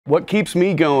What keeps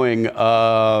me going?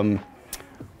 Corn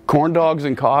dogs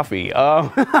and coffee.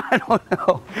 I don't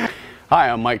know. Hi,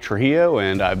 I'm Mike Trujillo,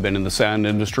 and I've been in the sound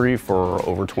industry for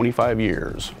over 25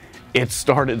 years. It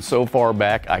started so far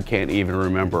back, I can't even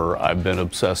remember. I've been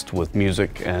obsessed with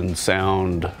music and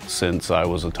sound since I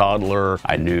was a toddler.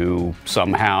 I knew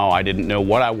somehow, I didn't know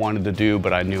what I wanted to do,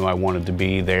 but I knew I wanted to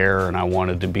be there and I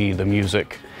wanted to be the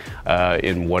music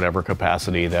in whatever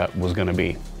capacity that was going to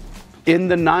be. In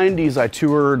the 90s, I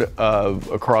toured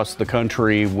across the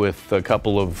country with a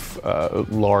couple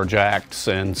of large acts,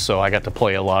 and so I got to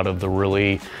play a lot of the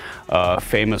really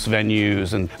famous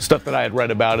venues and stuff that I had read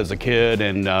about as a kid,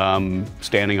 and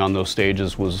standing on those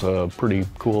stages was a pretty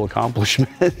cool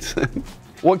accomplishment.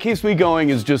 What keeps me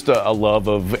going is just a love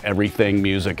of everything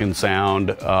music and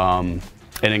sound.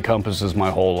 It encompasses my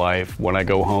whole life. When I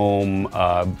go home,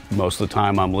 most of the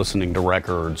time I'm listening to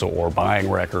records or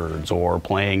buying records or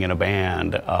playing in a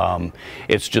band.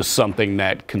 It's just something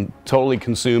that totally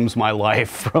consumes my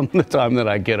life from the time that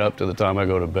I get up to the time I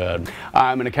go to bed.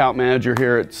 I'm an account manager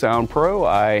here at SoundPro.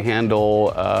 I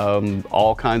handle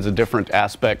all kinds of different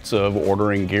aspects of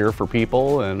ordering gear for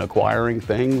people and acquiring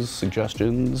things,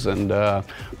 suggestions, and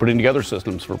putting together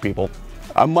systems for people.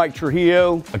 I'm Mike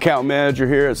Trujillo, account manager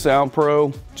here at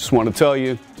SoundPro. Just want to tell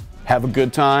you, have a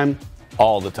good time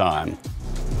all the time.